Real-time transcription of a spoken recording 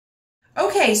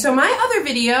Okay, so my other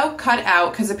video cut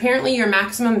out because apparently your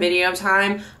maximum video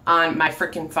time on my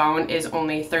freaking phone is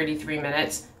only 33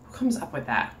 minutes. Who comes up with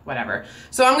that? Whatever.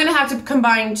 So I'm gonna have to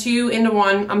combine two into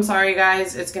one. I'm sorry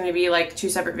guys, it's gonna be like two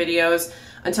separate videos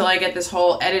until I get this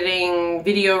whole editing,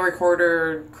 video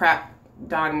recorder crap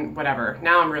done, whatever.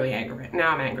 Now I'm really angry.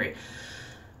 Now I'm angry.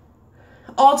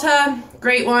 Ulta,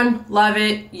 great one, love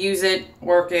it, use it,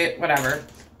 work it, whatever.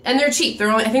 And they're cheap.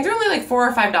 I think they're only like $4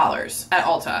 or $5 at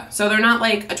Ulta. So they're not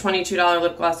like a $22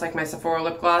 lip gloss like my Sephora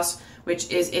lip gloss,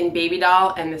 which is in Baby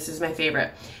Doll, and this is my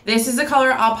favorite. This is a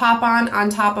color I'll pop on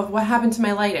top of what happened to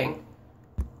my lighting.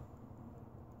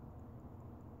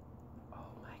 Oh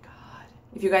my God.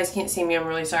 If you guys can't see me, I'm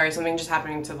really sorry. Something just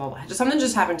happened to the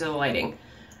lighting.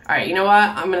 All right, you know what?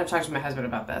 I'm gonna have to talk to my husband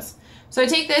about this. So I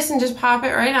take this and just pop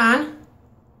it right on.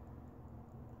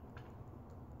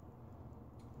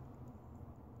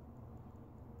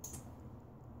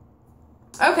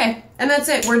 Okay, and that's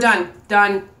it. We're done.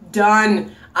 Done.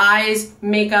 Done. Eyes,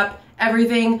 makeup,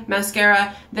 everything,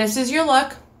 mascara. This is your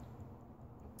look.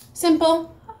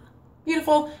 Simple,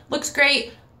 beautiful, looks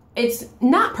great. It's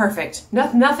not perfect.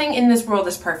 Nothing in this world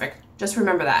is perfect. Just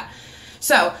remember that.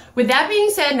 So, with that being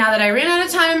said, now that I ran out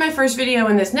of time in my first video,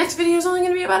 and this next video is only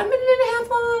going to be about 1.5 minutes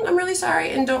long, I'm really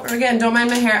sorry. And don't mind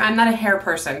my hair. I'm not a hair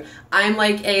person. I'm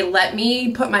like a let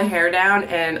me put my hair down,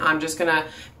 and I'm just going to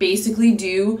basically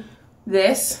do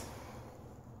this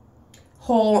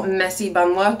whole messy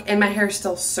bun look, and my hair is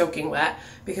still soaking wet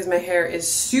because my hair is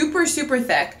super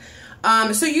thick.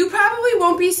 So you probably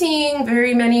won't be seeing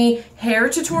very many hair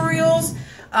tutorials.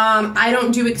 I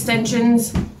don't do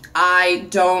extensions. I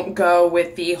don't go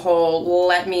with the whole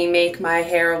let me make my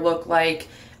hair look like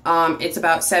it's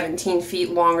about 17 feet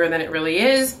longer than it really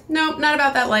is. Nope, not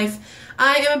about that life.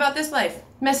 I am about this life.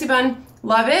 Messy bun,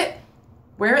 love it.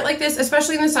 Wear it like this,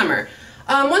 especially in the summer.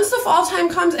 Once the fall time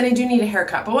comes, and I do need a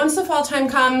haircut, but once the fall time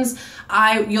comes,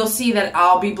 you'll see that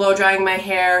I'll be blow drying my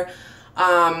hair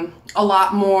a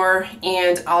lot more,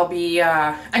 and I'll be,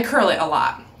 I curl it a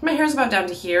lot. My hair's about down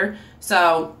to here,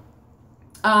 so,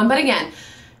 but again,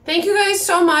 thank you guys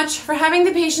so much for having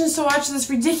the patience to watch this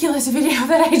ridiculous video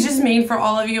that I just made for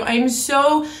all of you. I am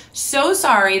so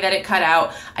sorry that it cut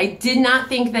out. I did not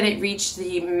think that it reached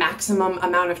the maximum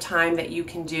amount of time that you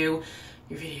can do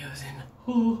your videos in.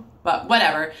 But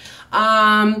whatever.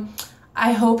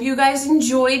 I hope you guys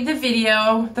enjoyed the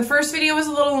video. The first video was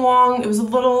a little long. It was a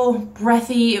little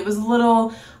breathy. It was a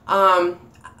little, I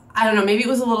don't know, maybe it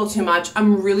was a little too much.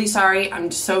 I'm really sorry. I'm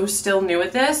so still new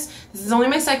at this. This is only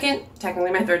my second,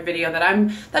 technically my third video that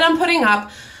I'm putting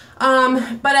up.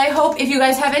 But I hope if you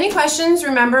guys have any questions,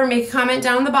 remember, make a comment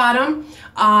down the bottom.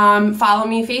 Follow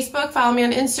me on Facebook, follow me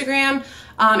on Instagram.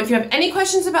 If you have any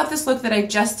questions about this look that I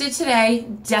just did today,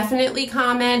 definitely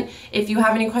comment. If you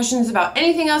have any questions about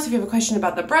anything else, if you have a question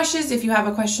about the brushes, if you have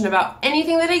a question about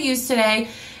anything that I used today,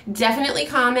 definitely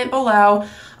comment below.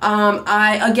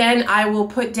 I will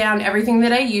put down everything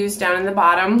that I used down in the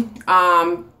bottom.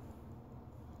 And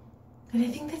I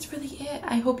think that's really it.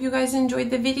 I hope you guys enjoyed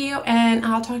the video, and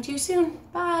I'll talk to you soon.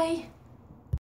 Bye.